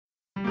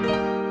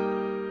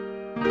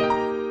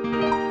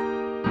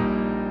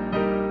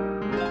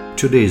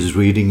Today's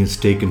reading is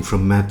taken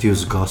from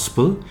Matthew's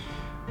Gospel,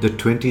 the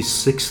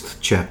 26th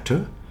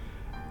chapter,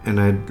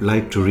 and I'd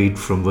like to read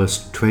from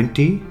verse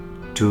 20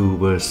 to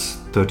verse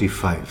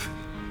 35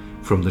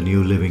 from the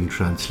New Living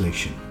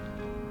Translation.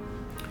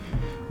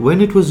 When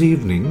it was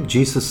evening,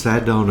 Jesus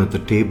sat down at the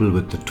table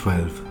with the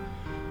 12.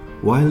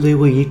 While they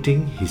were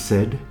eating, he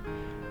said,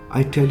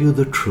 "I tell you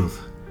the truth,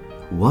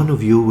 one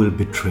of you will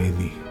betray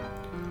me."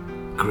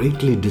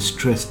 Greatly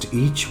distressed,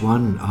 each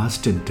one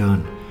asked in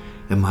turn,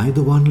 "Am I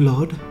the one,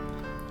 Lord?"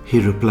 He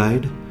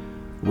replied,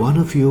 "One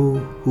of you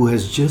who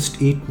has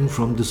just eaten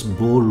from this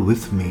bowl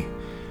with me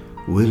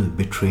will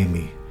betray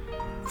me.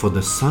 For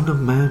the Son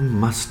of Man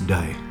must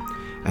die,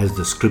 as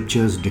the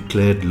Scriptures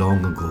declared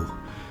long ago.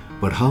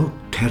 But how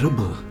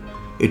terrible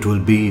it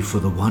will be for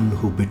the one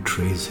who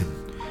betrays him.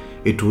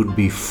 It would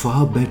be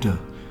far better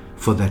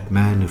for that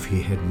man if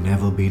he had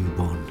never been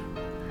born."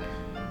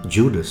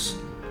 Judas,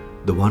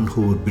 the one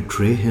who would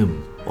betray him,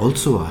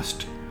 also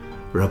asked,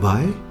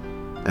 "Rabbi,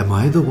 am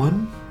I the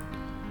one?"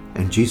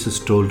 And Jesus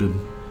told him,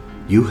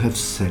 "You have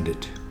said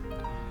it."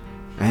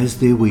 As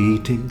they were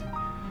eating,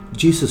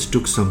 Jesus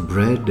took some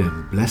bread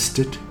and blessed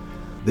it.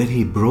 Then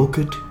he broke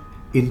it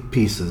in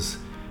pieces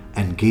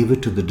and gave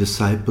it to the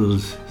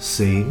disciples,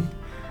 saying,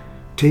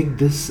 "Take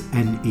this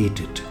and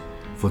eat it,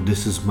 for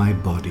this is my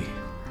body."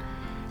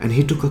 And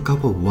he took a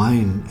cup of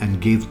wine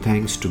and gave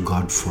thanks to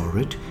God for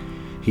it.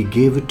 He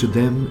gave it to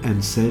them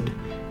and said,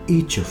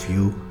 "Each of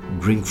you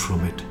drink from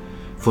it.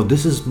 For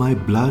this is my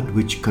blood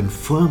which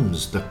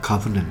confirms the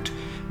covenant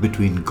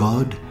between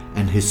God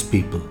and his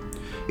people.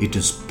 It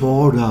is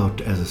poured out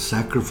as a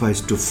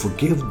sacrifice to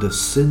forgive the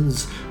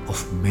sins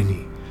of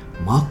many.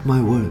 Mark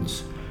my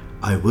words,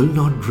 I will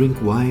not drink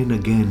wine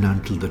again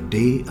until the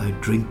day I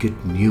drink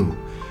it new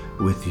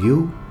with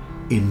you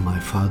in my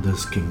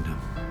Father's kingdom."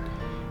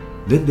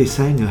 Then they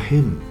sang a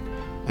hymn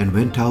and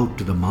went out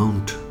to the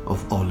Mount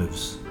of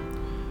Olives.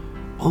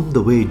 On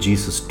the way,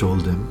 Jesus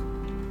told them,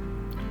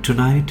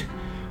 "Tonight,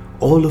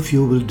 all of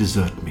you will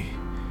desert me,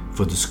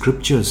 for the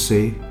Scriptures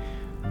say,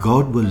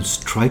 God will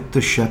strike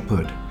the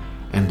shepherd,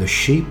 and the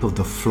sheep of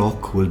the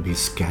flock will be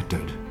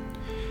scattered.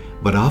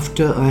 But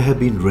after I have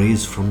been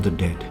raised from the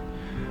dead,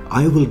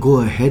 I will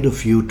go ahead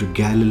of you to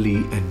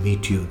Galilee and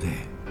meet you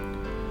there."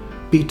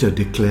 Peter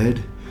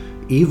declared,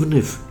 "Even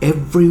if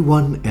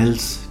everyone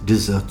else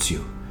deserts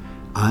you,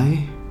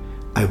 I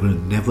will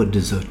never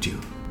desert you."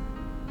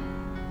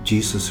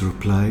 Jesus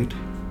replied,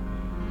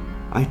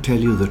 "I tell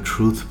you the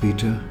truth,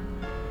 Peter.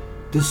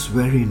 This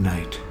very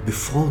night,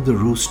 before the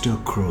rooster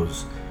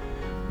crows,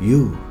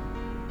 you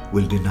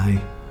will deny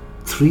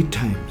 3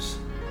 times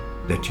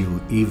that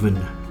you even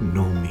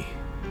know me."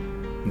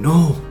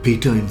 "No,"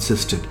 Peter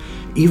insisted.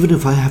 "Even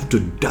if I have to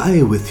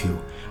die with you,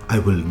 I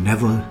will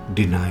never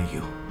deny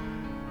you."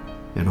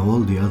 And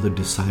all the other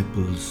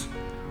disciples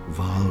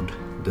vowed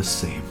the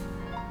same.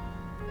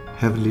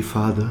 Heavenly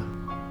Father,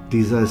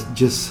 these are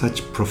just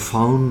such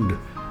profound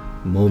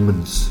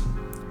moments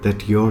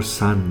that your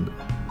Son,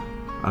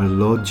 our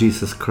Lord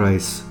Jesus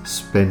Christ,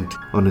 spent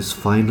on his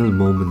final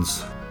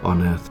moments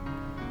on earth.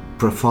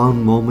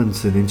 Profound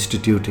moments in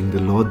instituting the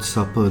Lord's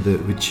Supper,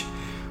 which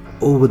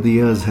over the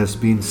years has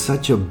been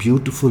such a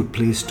beautiful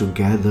place to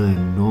gather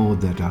and know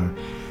that our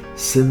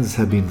sins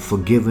have been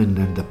forgiven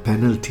and the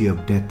penalty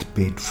of death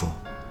paid for.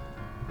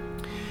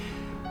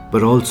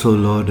 But also,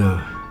 Lord,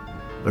 a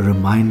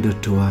reminder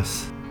to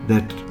us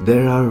that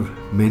there are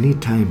many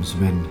times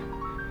when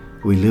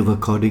we live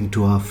according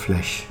to our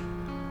flesh.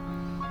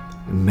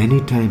 Many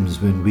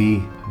times when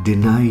we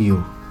deny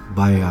you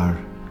by our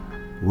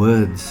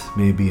words,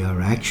 maybe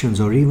our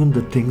actions, or even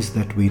the things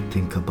that we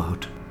think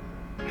about.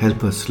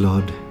 Help us,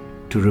 Lord,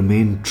 to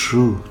remain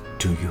true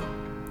to you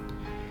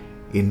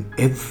in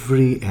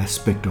every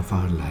aspect of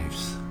our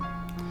lives.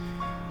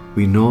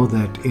 We know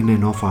that in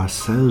and of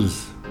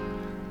ourselves,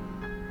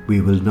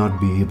 we will not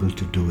be able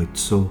to do it.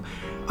 So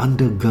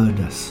undergird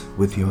us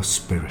with your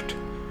Spirit,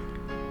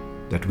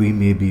 that we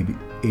may be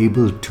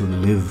able to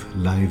live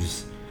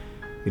lives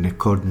in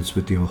accordance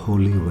with your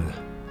holy will.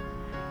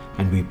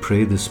 And we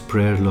pray this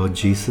prayer, Lord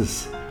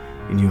Jesus,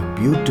 in your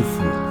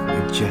beautiful,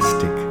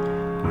 majestic,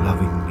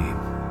 loving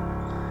name.